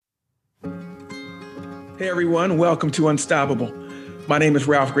Hey everyone, welcome to Unstoppable. My name is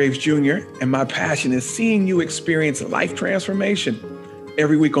Ralph Graves Jr., and my passion is seeing you experience life transformation.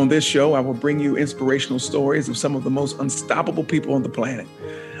 Every week on this show, I will bring you inspirational stories of some of the most unstoppable people on the planet.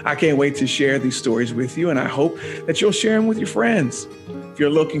 I can't wait to share these stories with you, and I hope that you'll share them with your friends. If you're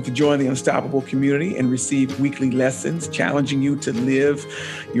looking to join the Unstoppable community and receive weekly lessons challenging you to live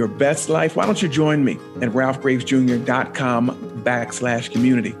your best life, why don't you join me at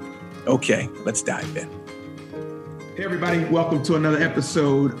ralphgravesjr.com/community. Okay, let's dive in. Hey, everybody. Welcome to another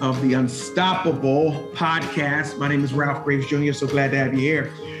episode of the Unstoppable podcast. My name is Ralph Graves Jr. So glad to have you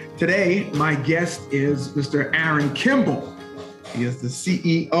here. Today, my guest is Mr. Aaron Kimball. He is the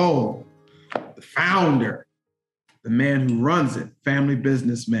CEO, the founder, the man who runs it, Family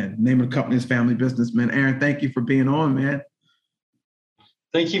Businessman. The name of the company is Family Businessman. Aaron, thank you for being on, man.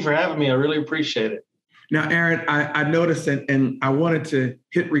 Thank you for having me. I really appreciate it. Now, Aaron, I noticed and I wanted to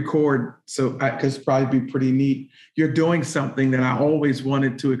hit record because it'd probably be pretty neat. You're doing something that I always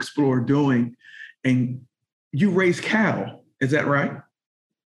wanted to explore doing, and you raise cattle. Is that right?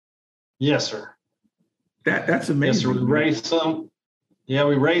 Yes, sir. That's amazing. Yes, sir. We raise some. Yeah,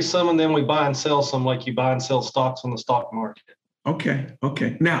 we raise some, and then we buy and sell some like you buy and sell stocks on the stock market. Okay.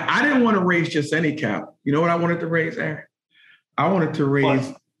 Now, I didn't want to raise just any cattle. You know what I wanted to raise, Aaron? I wanted to raise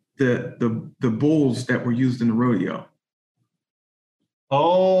What? the bulls that were used in the rodeo.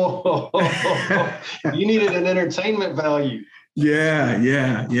 Oh, you needed an entertainment value.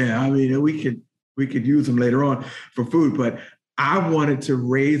 Yeah. I mean, we could use them later on for food, but I wanted to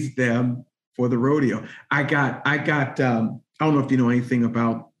raise them for the rodeo. I got. I don't know if you know anything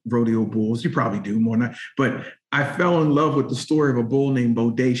about rodeo bulls. You probably do more than I, but I fell in love with the story of a bull named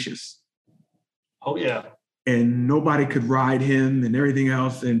Bodacious. Oh, yeah. And nobody could ride him and everything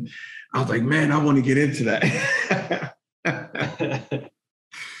else. And I was like, man, I want to get into that.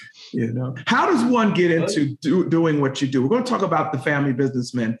 You know, how does one get into doing what you do? We're going to talk about the Family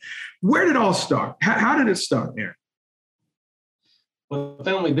Businessman. Where did it all start? How did it start there? Well,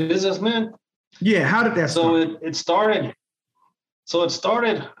 Family Businessman? Yeah, how did that start? So it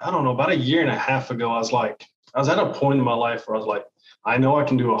started, I don't know, about a year and a half ago. I was at a point in my life where I was like, I know I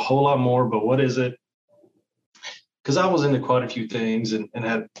can do a whole lot more, but what is it? Because I was into quite a few things and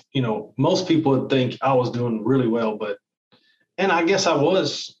had, most people would think I was doing really well, and I guess I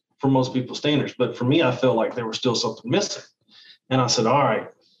was for most people's standards, but for me, I felt like there was still something missing. And I said, all right,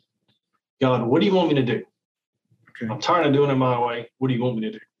 God, what do you want me to do? Okay. I'm tired of doing it my way. What do you want me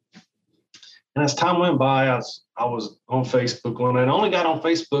to do? And as time went by, I was on Facebook one night. I only got on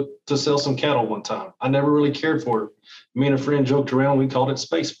Facebook to sell some cattle one time. I never really cared for it. Me and a friend joked around. We called it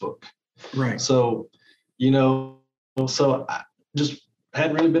Spacebook. Right. So, so I just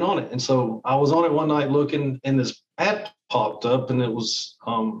hadn't really been on it. And so I was on it one night looking, and this ad popped up, and it was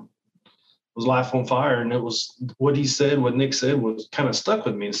Life on Fire. And it was what he said, what Nick said was kind of stuck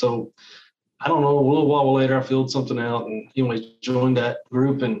with me. And so I don't know, a little while later, I filled something out and joined that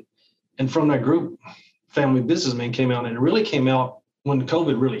group. And from that group, Family Businessman came out, and it really came out when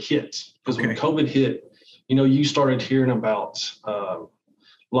COVID really hit. Because when COVID hit, you started hearing about a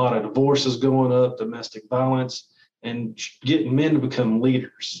lot of divorces going up, domestic violence, and getting men to become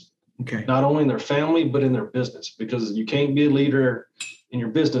leaders. Okay. Not only in their family, but in their business, because you can't be a leader in your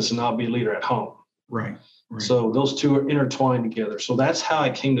business and not be a leader at home. Right. So those two are intertwined together. So that's how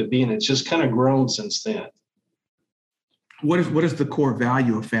it came to be. And it's just kind of grown since then. What is the core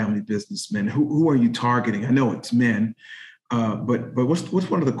value of Family Businessmen? Who are you targeting? I know it's men, but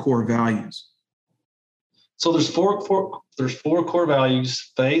what's one of the core values? So there's four core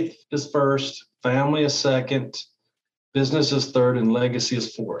values. Faith is first, family is second, business is third, and legacy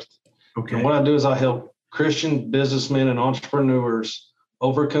is fourth. Okay. And what I do is I help Christian businessmen and entrepreneurs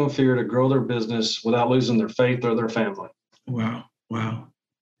overcome fear to grow their business without losing their faith or their family. Wow.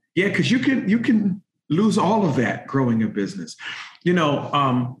 Yeah, because you can lose all of that growing a business. And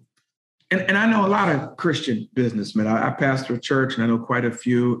I know a lot of Christian businessmen. I pastor a church, and I know quite a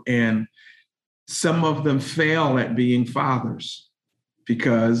few, and some of them fail at being fathers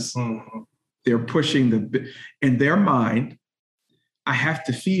because they're pushing in their mind, I have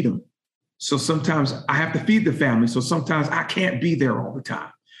to feed them. So sometimes I have to feed the family. So sometimes I can't be there all the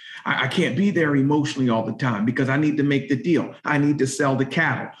time. I can't be there emotionally all the time because I need to make the deal. I need to sell the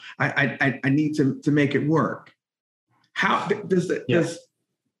cattle. I need to make it work. How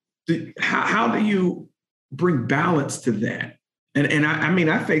how do you bring balance to that? And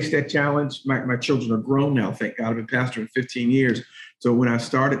I faced that challenge. My children are grown now, thank God. I've been pastoring 15 years. So when I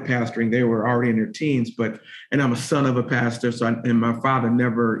started pastoring, they were already in their teens, and I'm a son of a pastor. And my father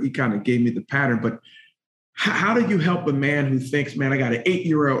he kind of gave me the pattern, but how do you help a man who thinks, man, I got an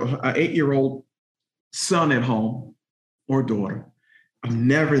 8-year-old son at home or daughter. I'm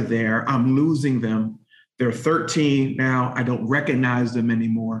never there. I'm losing them. They're 13 now. I don't recognize them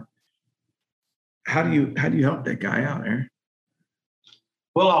anymore. How do you help that guy out, Aaron?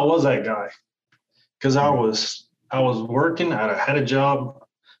 Well, I was that guy because I was working. I had a job.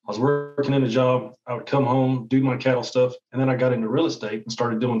 I was working in a job. I would come home, do my cattle stuff, and then I got into real estate and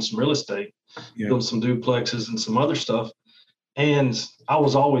started doing some real estate, doing some duplexes and some other stuff. And I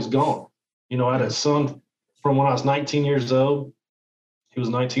was always gone. You know, I had a son from when I was 19 years old. He was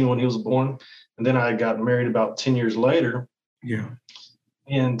 19 when he was born. And then I got married about 10 years later. Yeah.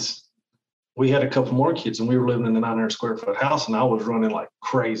 And we had a couple more kids, and we were living in the 900 square foot house, and I was running like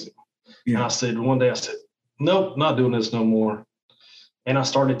crazy. Yeah. And I said, one day I said, nope, not doing this no more. And I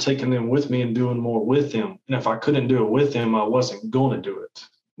started taking them with me and doing more with them. And if I couldn't do it with them, I wasn't going to do it.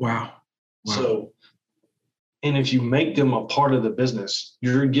 Wow. So, and if you make them a part of the business,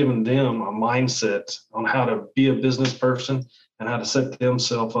 you're giving them a mindset on how to be a business person and how to set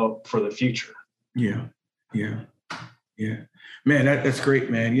themselves up for the future. Yeah. Man, that's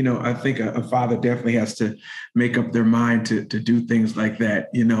great, man. You know, I think a father definitely has to make up their mind to do things like that.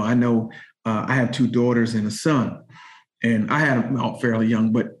 You know I have 2 daughters and a son, and I had them out fairly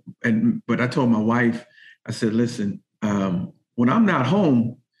young, but I told my wife, I said, listen, when I'm not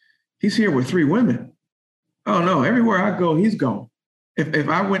home, he's here with 3 women. Oh no, everywhere I go, he's gone. If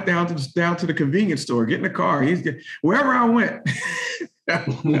I went down to the convenience store, get in the car, wherever I went.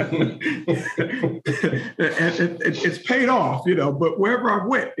 It's paid off, but wherever I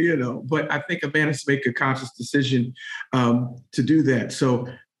went, but I think a man has to make a conscious decision to do that. So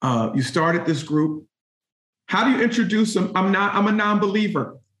you started this group. How do you introduce him? I'm a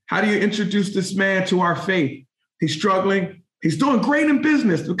non-believer. How do you introduce this man to our faith? He's struggling. He's doing great in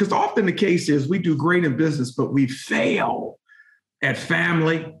business, because often the case is we do great in business, but we fail at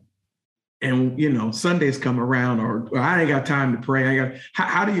family. And, Sundays come around, or I ain't got time to pray.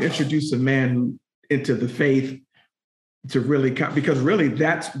 How do you introduce a man into the faith to really, because really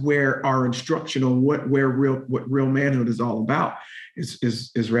that's where our instruction on what real manhood is all about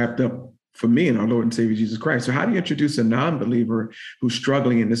is wrapped up for me in our Lord and Savior, Jesus Christ. So how do you introduce a non-believer who's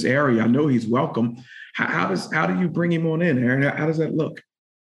struggling in this area? I know he's welcome. How do you bring him on in, Aaron? How does that look?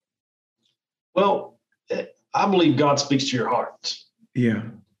 Well, I believe God speaks to your heart. Yeah.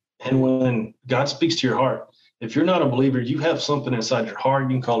 And when God speaks to your heart, if you're not a believer, you have something inside your heart. You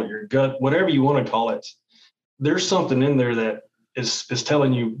can call it your gut, whatever you want to call it. There's something in there that is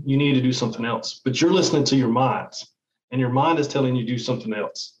telling you need to do something else, but you're listening to your mind, and your mind is telling you to do something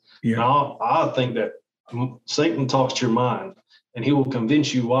else. Yeah. And I think that Satan talks to your mind, and he will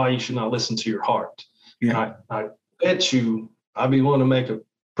convince you why you should not listen to your heart. Yeah. And I bet you, I'd be willing to make a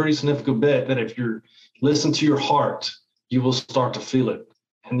pretty significant bet that if you're listening to your heart, you will start to feel it.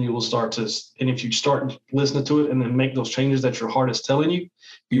 And you will start to, and if you start listening to it and then make those changes that your heart is telling you,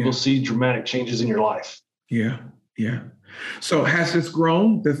 you will see dramatic changes in your life. Yeah. So has this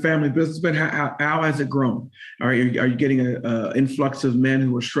grown, the family business? But how has it grown? Are you getting an influx of men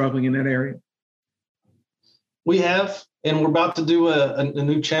who are struggling in that area? We have, and we're about to do a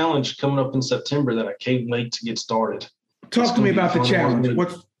new challenge coming up in September that I can't wait to get started. Talk to me about the challenge.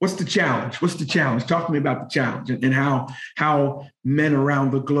 What's the challenge? What's the challenge? Talk to me about the challenge and how men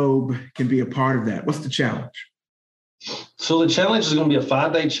around the globe can be a part of that. What's the challenge? So the challenge is going to be a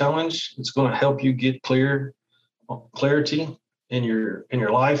 5-day challenge. It's going to help you get clarity in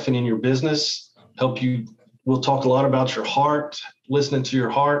your life and in your business. We'll talk a lot about your heart, listening to your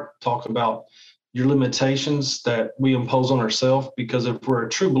heart, talk about your limitations that we impose on ourselves, because if we're a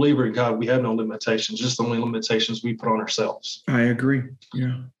true believer in God, we have no limitations, just the only limitations we put on ourselves. I agree.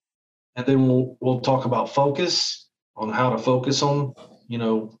 Yeah. And then we'll talk about focus, on how to focus on,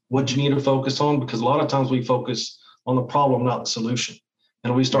 what you need to focus on, because a lot of times we focus on the problem, not the solution.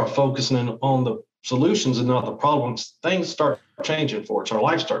 And we start focusing on the solutions and not the problems, things start changing for us. Our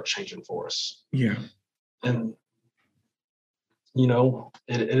life starts changing for us. Yeah. And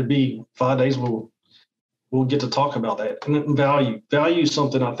it'd be 5 days. We'll get to talk about that. And then value is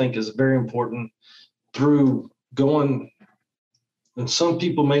something I think is very important through going. And some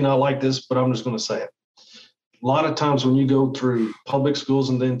people may not like this, but I'm just going to say it. A lot of times when you go through public schools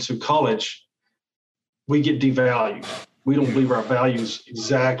and then to college, we get devalued. We don't believe our values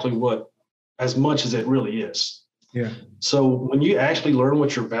exactly as much as it really is. Yeah. So when you actually learn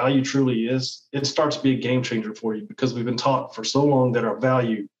what your value truly is, it starts to be a game changer for you, because we've been taught for so long that our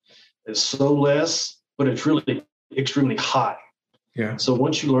value is so less, but it's really extremely high. Yeah. So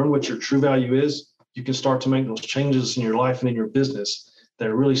once you learn what your true value is, you can start to make those changes in your life and in your business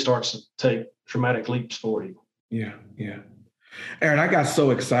that really starts to take dramatic leaps for you. Yeah. Aaron, I got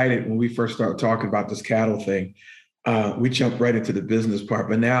so excited when we first started talking about this cattle thing. We jumped right into the business part,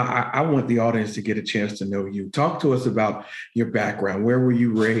 but now I want the audience to get a chance to know you. Talk to us about your background. Where were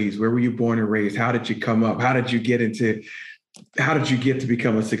you raised? Where were you born and raised? How did you come up? How did you get to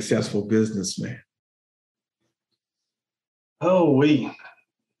become a successful businessman? Oh,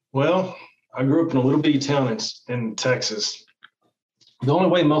 well, I grew up in a little bitty town in Texas. The only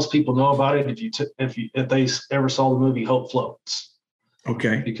way most people know about it if they ever saw the movie Hope Floats,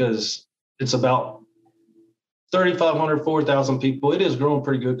 Okay. because it's about 3,500, 4,000 people. It is growing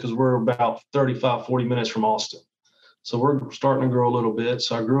pretty good because we're about 35, 40 minutes from Austin. So we're starting to grow a little bit.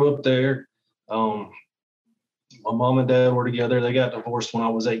 So I grew up there. My mom and dad were together. They got divorced when I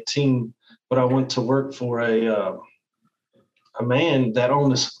was 18, but I went to work for a man that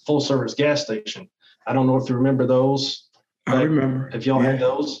owned this full service gas station. I don't know if you remember those. I remember. If y'all had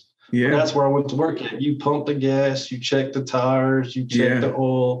those. Yeah. Well, that's where I went to work at. You pump the gas, you check the tires, you check the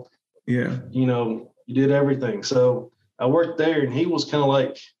oil. Yeah. You did everything. So I worked there, and he was kind of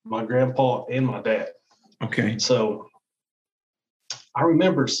like my grandpa and my dad. Okay. So I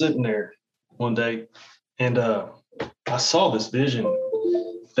remember sitting there one day, and I saw this vision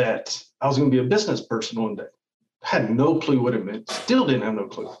that I was going to be a business person one day. I had no clue what it meant. Still didn't have no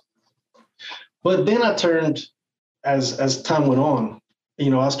clue. But then I turned, as time went on,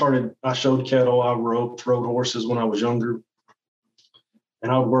 I showed cattle, I rode horses when I was younger,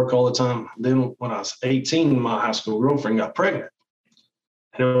 and I would work all the time. Then when I was 18, my high school girlfriend got pregnant.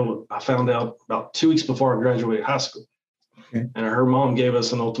 And I found out about 2 weeks before I graduated high school. Okay. And her mom gave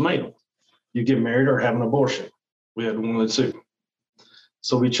us an ultimatum. You get married or have an abortion. We had one of the two.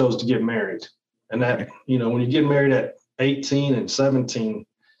 So we chose to get married. And that, when you get married at 18 and 17,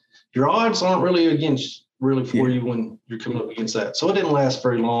 your odds aren't really for you when you're coming up against that. So it didn't last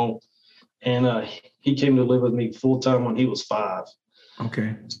very long. And he came to live with me full time when he was 5.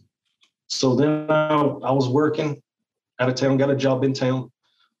 Okay. So then I was working out of town, got a job in town,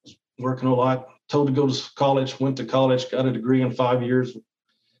 working a lot, told to go to college, went to college, got a degree in 5 years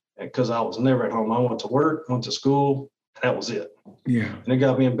because I was never at home. I went to work, went to school, and that was it. Yeah. And it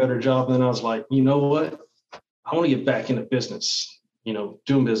got me a better job. And then I was like, you know what? I want to get back into business,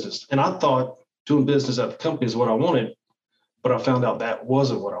 doing business. And I thought doing business at the company is what I wanted, but I found out that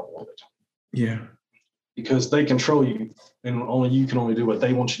wasn't what I wanted. Yeah. Because they control you, and you can only do what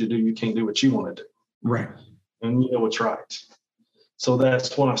they want you to do. You can't do what you want to do. Right. And you know what's right. So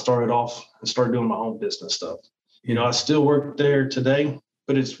that's when I started off and started doing my own business stuff. I still work there today,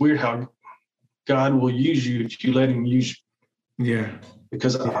 but it's weird how God will use you if you let him use you. Yeah.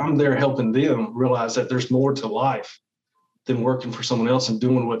 Because I'm there helping them realize that there's more to life than working for someone else and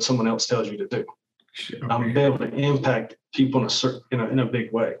doing what someone else tells you to do. Okay. I'm able to impact people in a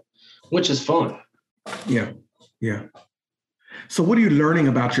big way, which is fun. Yeah. Yeah. So what are you learning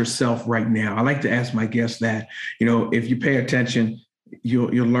about yourself right now? I like to ask my guests that, if you pay attention,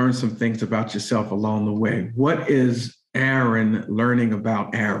 you'll learn some things about yourself along the way. What is Aaron learning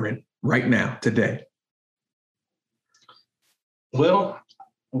about Aaron right now, today? Well,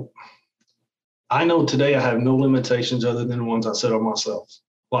 I know today I have no limitations other than the ones I set on myself.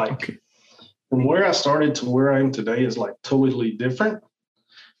 From where I started to where I am today is like totally different.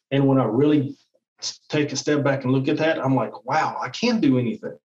 And when I really take a step back and look at that, I'm like, wow, I can't do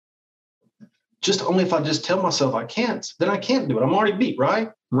anything. Just only if I just tell myself I can't, then I can't do it. I'm already beat,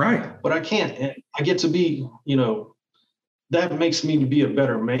 right? Right. But I can't. And I get to be, that makes me to be a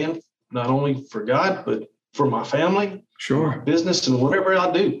better man, not only for God, but for my family, sure, my business, and whatever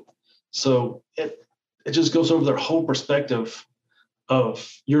I do. So it just goes over their whole perspective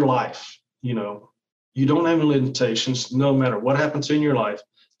of your life. You don't have any limitations, no matter what happens in your life.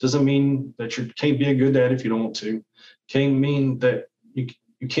 Doesn't mean that you can't be a good dad if you don't want to. Can't mean that you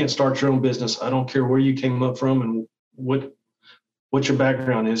can't start your own business. I don't care where you came up from and what your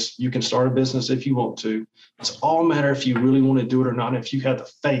background is. You can start a business if you want to. It's all a matter if you really want to do it or not, if you have the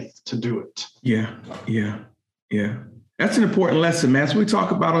faith to do it. Yeah. That's an important lesson, man. So we talk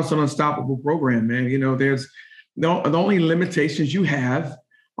about on some Unstoppable program, man. There's the only limitations you have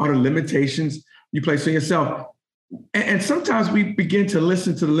are the limitations you place on yourself. And sometimes we begin to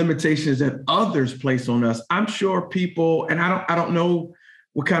listen to the limitations that others place on us. I'm sure people, and I don't know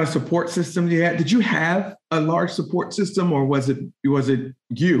what kind of support system you had. Did you have a large support system, or was it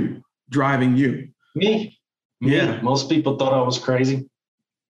you driving you? Me. Yeah. Most people thought I was crazy.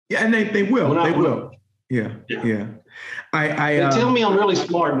 Yeah, and they will. They will. Yeah. They tell me I'm really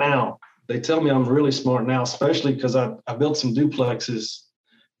smart now. Especially because I built some duplexes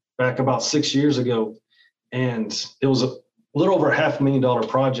back about 6 years ago. And it was a little over $500,000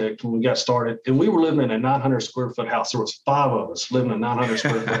 project when we got started, and we were living in a 900 square foot house. There was 5 of us living in a 900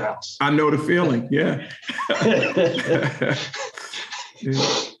 square foot house. I know the feeling. Yeah.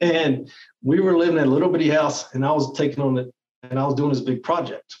 And we were living in a little bitty house, and I was taking on it, and I was doing this big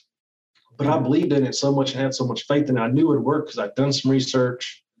project. But I believed in it so much and had so much faith in it. I knew it would work because I'd done some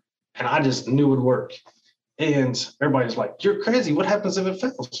research, and I just knew it would work. And everybody's like, "You're crazy. What happens if it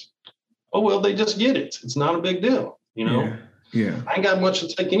fails?" Oh, well, they just get it. It's not a big deal. You know, yeah. I ain't got much to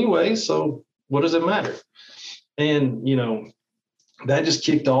take anyway, so what does it matter? And, you know, that just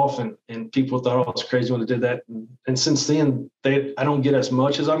kicked off, and people thought I was crazy when I did that. And since then, I don't get as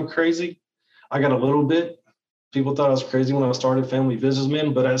much as I'm crazy. I got a little bit. People thought I was crazy when I started Family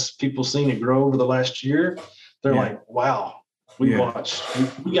Businessmen, but as people seen it grow over the last year, they're like, wow, we got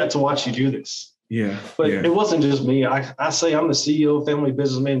to watch you do this. Yeah. But it wasn't just me. I say I'm the CEO of Family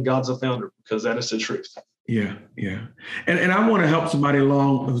Businessmen, God's the founder, because that is the truth. Yeah. And I want to help somebody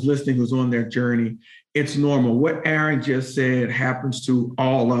along who's listening, who's on their journey. It's normal. What Aaron just said happens to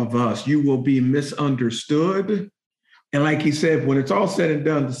all of us. You will be misunderstood. And like he said, when it's all said and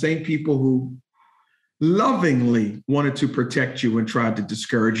done, the same people who lovingly wanted to protect you and tried to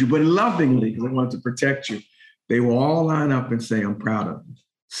discourage you, but lovingly, because they wanted to protect you, they will all line up and say, I'm proud of you.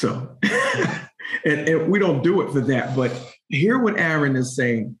 So, and we don't do it for that, but hear what Aaron is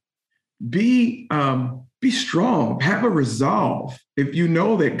saying. Be strong, have a resolve. If you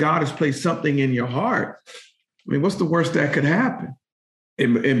know that God has placed something in your heart, I mean, what's the worst that could happen?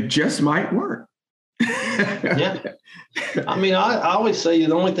 It just might work. Yeah. I mean, I always say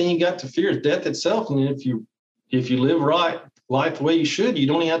the only thing you got to fear is death itself. And if you live right, life the way you should, you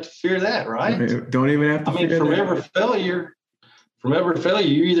don't even have to fear that, right? Don't even have to fear that. From every failure,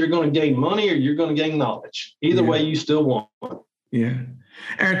 you're either going to gain money or you're going to gain knowledge. Either way, you still want it. Yeah.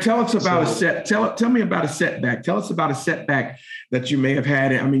 Aaron, tell us about tell me about a setback. Tell us about a setback that you may have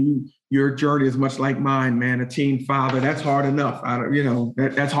had. I mean, your journey is much like mine, man. A teen father, that's hard enough.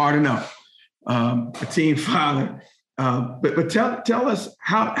 That's hard enough. A teen father. But tell us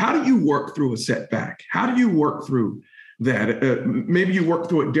how do you work through a setback? How do you work through that? Maybe you work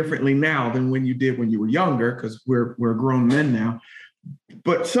through it differently now than when you did when you were younger, because we're grown men now.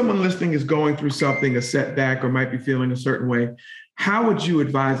 But someone listening is going through something, a setback, or might be feeling a certain way. How would you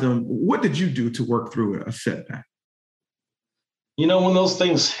advise them? What did you do to work through a setback? You know, when those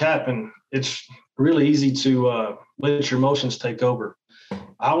things happen, it's really easy to let your emotions take over.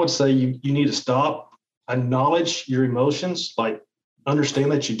 I would say you need to stop, acknowledge your emotions, like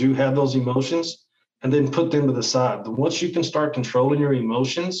understand that you do have those emotions, and then put them to the side. Once you can start controlling your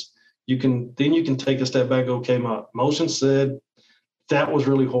emotions, you can take a step back. Okay, my emotions said that was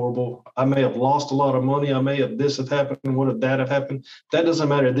really horrible. I may have lost a lot of money. I may have this have happened. What if that have happened? That doesn't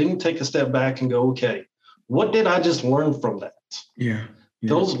matter. Then you take a step back and go, okay, what did I just learn from that? Yeah.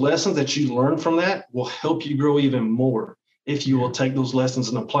 Those lessons that you learn from that will help you grow even more if you will take those lessons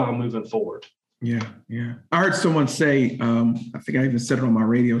and apply them moving forward. Yeah. I heard someone say, I think I even said it on my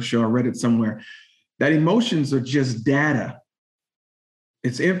radio show, I read it somewhere, that emotions are just data.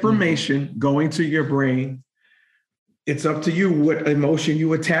 It's information going to your brain. It's up to you what emotion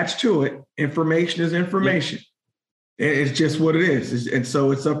you attach to it. Information is information. Yeah. It's just what it is. And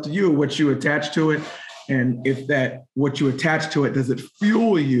so it's up to you what you attach to it. And if what you attach to it, does it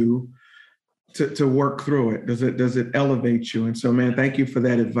fuel you to work through it? Does it elevate you? And so, man, thank you for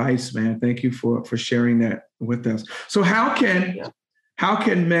that advice, man. Thank you for sharing that with us. So how can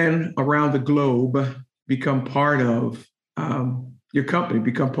men around the globe become part of your company,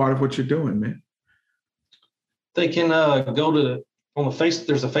 become part of what you're doing, man? They can go to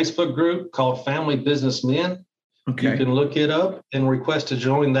there's a Facebook group called Family Businessmen. Okay. You can look it up and request to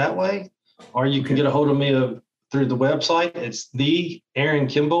join that way, or you can get a hold of me through the website. It's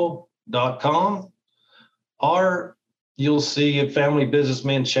theaaronkimball.com, or you'll see a Family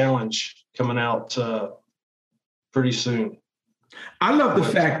Businessman Challenge coming out pretty soon. I love the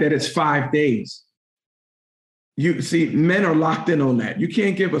fact that it's 5 days. You see, men are locked in on that. You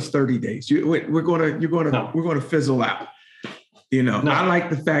can't give us 30 days. We're going to fizzle out. I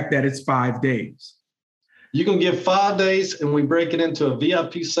like the fact that it's 5 days. You can give 5 days, and we break it into a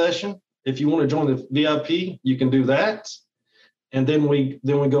VIP session. If you want to join the VIP, you can do that, and then we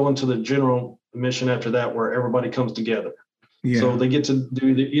go into the general mission after that, where everybody comes together. Yeah. So they get to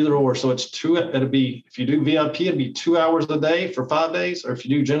do either or. So it's if you do VIP, it'd be 2 hours a day for 5 days, or if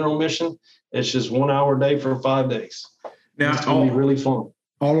you do general mission, it's just 1 hour a day for 5 days. Now, it's going to be really fun.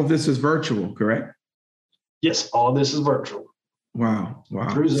 All of this is virtual, correct? Yes, all of this is virtual. Wow.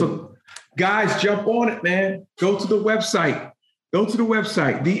 So, guys, jump on it, man. Go to the website,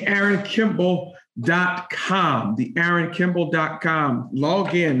 theaaronkimball.com. the AaronKimball.com.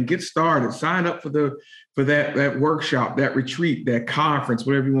 Log in, get started, sign up for that workshop, that retreat, that conference,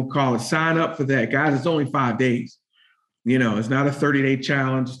 whatever you want to call it. Sign up for that. Guys, it's only 5 days. It's not a 30-day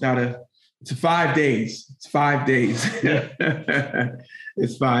challenge. It's 5 days. It's 5 days.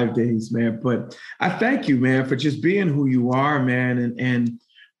 It's 5 days, man. But I thank you, man, for just being who you are, man. And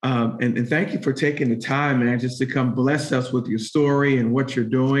thank you for taking the time, man, just to come bless us with your story and what you're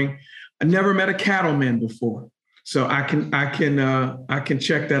doing. I never met a cattleman before, so I can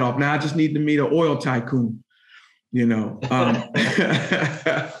check that off. Now I just need to meet an oil tycoon. You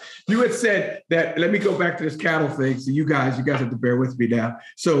had said that. Let me go back to this cattle thing. So you guys have to bear with me now.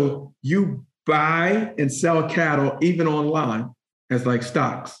 So you buy and sell cattle even online as like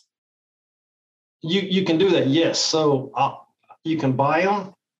stocks. You can do that, yes. So you can buy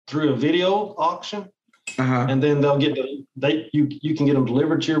them through a video auction, and then they'll get you can get them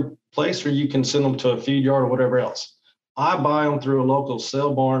delivered to your place, or you can send them to a feed yard or whatever else. I buy them through a local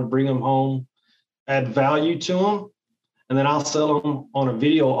sale barn, bring them home, add value to them, and then I'll sell them on a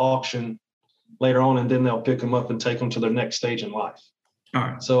video auction later on, and then they'll pick them up and take them to their next stage in life. All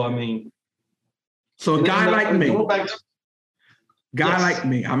right. So, I mean. So a guy like me. Yes. Like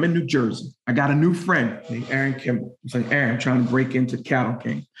me, I'm in New Jersey. I got a new friend named Aaron Kimball. I'm saying, Aaron, I'm trying to break into Cattle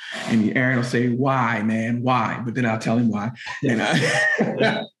King. And Aaron will say, why, man? Why? But then I'll tell him why. And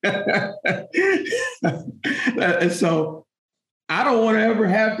so I don't want to ever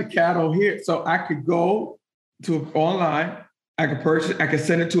have the cattle here. So I could go to online. I could purchase. I could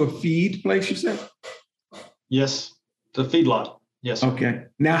send it to a feed place, you said? Yes, the feedlot. Yes. Okay.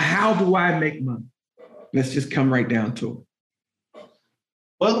 Now, how do I make money? Let's just come right down to it.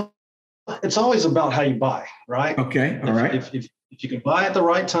 Well, it's always about how you buy, right? Okay, all right. If you can buy at the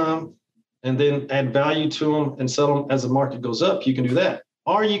right time and then add value to them and sell them as the market goes up, you can do that.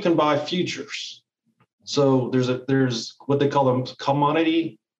 Or you can buy futures. So there's what they call them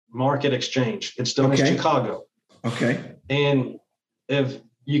commodity market exchange. It's done in Chicago. Okay. And if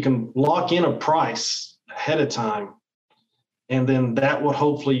you can lock in a price ahead of time, and then that will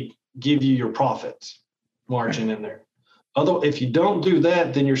hopefully give you your profit margin in there. Although if you don't do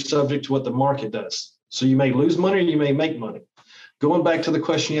that, then you're subject to what the market does. So you may lose money or you may make money. Going back to the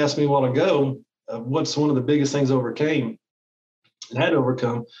question you asked me a while ago, what's one of the biggest things I had to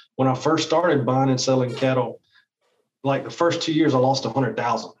overcome when I first started buying and selling cattle? Like the first 2 years, I lost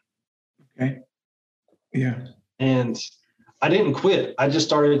 100,000. Okay. Yeah. And I didn't quit. I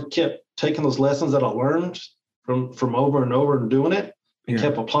just kept taking those lessons that I learned from over and over and doing it, and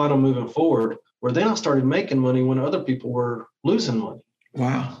kept applying them moving forward. Where then I started making money when other people were losing money.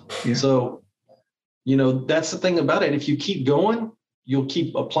 Wow. Yeah. So, that's the thing about it. If you keep going, you'll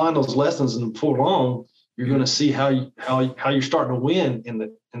keep applying those lessons, and before long, you're going to see how you're starting to win in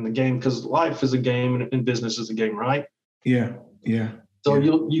the game, because life is a game and business is a game, right? Yeah. Yeah. So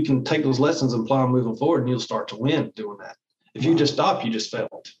you can take those lessons and apply them moving forward, and you'll start to win doing that. If you just stop, you just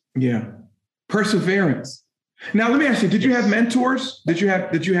failed. Yeah. Perseverance. Now, let me ask you, did you have mentors? Did you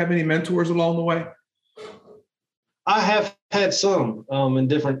have any mentors along the way? I have had some in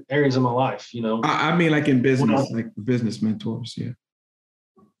different areas of my life, I mean, like in business, like business mentors. Yeah.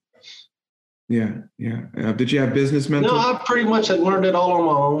 Yeah. Yeah. Did you have business mentors? No, I pretty much had learned it all on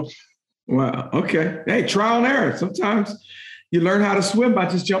my own. Wow. Okay. Hey, trial and error. Sometimes you learn how to swim by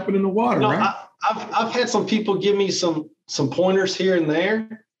just jumping in the water, right? I've had some people give me some pointers here and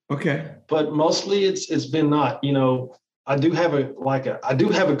there. Okay. But mostly it's been not, I do have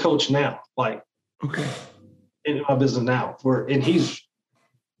a coach now, like in my business now, and he's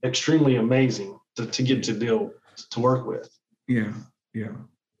extremely amazing to get to work with. Yeah. Yeah.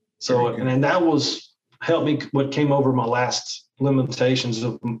 So, and that was helped me what came over my last limitations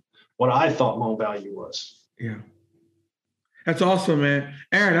of what I thought my value was. Yeah. That's awesome, man.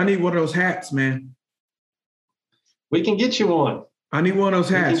 Aaron, I need one of those hats, man. We can get you one. I need one of those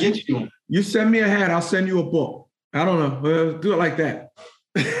hats. We can get you one. You send me a hat, I'll send you a book. I don't know. Well, do it like that.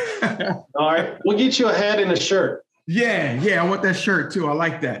 All right. We'll get you a hat and a shirt. Yeah. I want that shirt too. I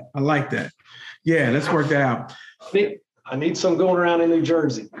like that. Yeah, let's work that out. I need some going around in New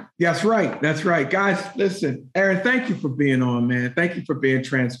Jersey. That's right. Guys, listen, Aaron, thank you for being on, man. Thank you for being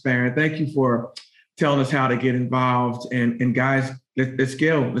transparent. Thank you for telling us how to get involved. And guys, let's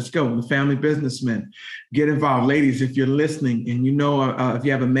go. The family businessmen, get involved. Ladies, if you're listening and if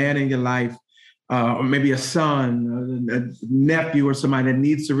you have a man in your life, or maybe a son, a nephew, or somebody that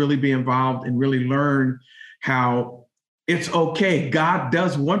needs to really be involved and really learn how it's okay. God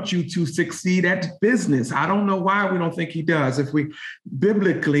does want you to succeed at business. I don't know why we don't think he does. If we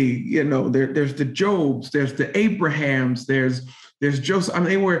biblically, there's the Jobs, there's the Abrahams, there's There's Joseph. I mean,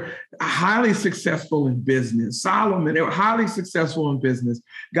 they were highly successful in business. Solomon, they were highly successful in business.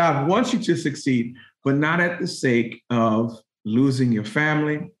 God wants you to succeed, but not at the sake of losing your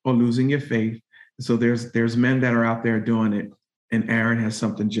family or losing your faith. So there's men that are out there doing it, and Aaron has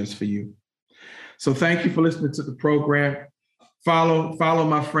something just for you. So thank you for listening to the program. Follow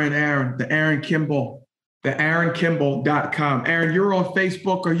my friend Aaron, the Aaron Kimball, the AaronKimball.com. Aaron, you're on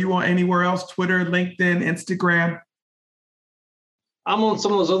Facebook. Are you on anywhere else? Twitter, LinkedIn, Instagram? I'm on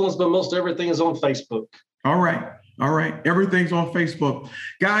some of those other ones, but most everything is on Facebook. All right. Everything's on Facebook.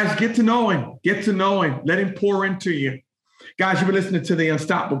 Guys, get to know him. Let him pour into you. Guys, you've been listening to the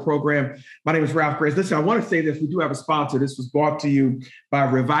Unstoppable program. My name is Ralph Graves. Listen, I want to say this. We do have a sponsor. This was brought to you by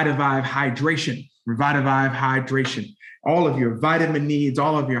Revitavive Hydration. Revitavive Hydration. All of your vitamin needs,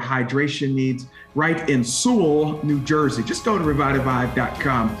 all of your hydration needs, right in Sewell, New Jersey. Just go to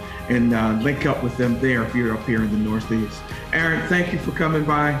revitavive.com and link up with them there if you're up here in the Northeast. Aaron, thank you for coming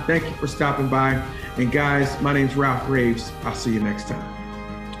by. Thank you for stopping by. And guys, my name's Ralph Graves. I'll see you next time.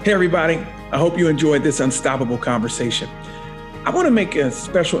 Hey, everybody. I hope you enjoyed this unstoppable conversation. I want to make a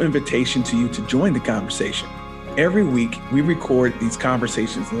special invitation to you to join the conversation. Every week, we record these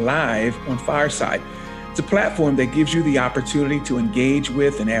conversations live on Fireside. It's a platform that gives you the opportunity to engage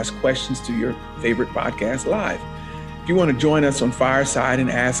with and ask questions to your favorite podcast live. If you want to join us on Fireside and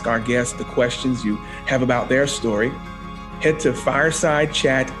ask our guests the questions you have about their story, head to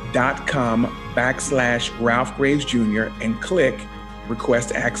firesidechat.com/Ralph Graves Jr. and click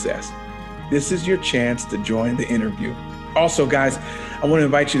Request Access. This is your chance to join the interview. Also, guys, I want to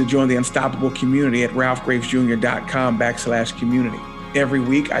invite you to join the Unstoppable community at ralphgravesjr.com/community. Every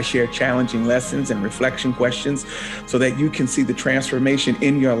week, I share challenging lessons and reflection questions so that you can see the transformation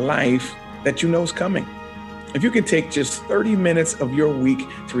in your life that you know is coming. If you can take just 30 minutes of your week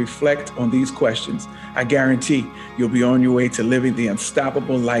to reflect on these questions, I guarantee you'll be on your way to living the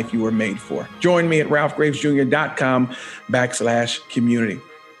unstoppable life you were made for. Join me at ralphgravesjr.com/community.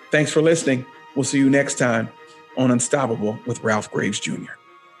 Thanks for listening. We'll see you next time on Unstoppable with Ralph Graves Jr.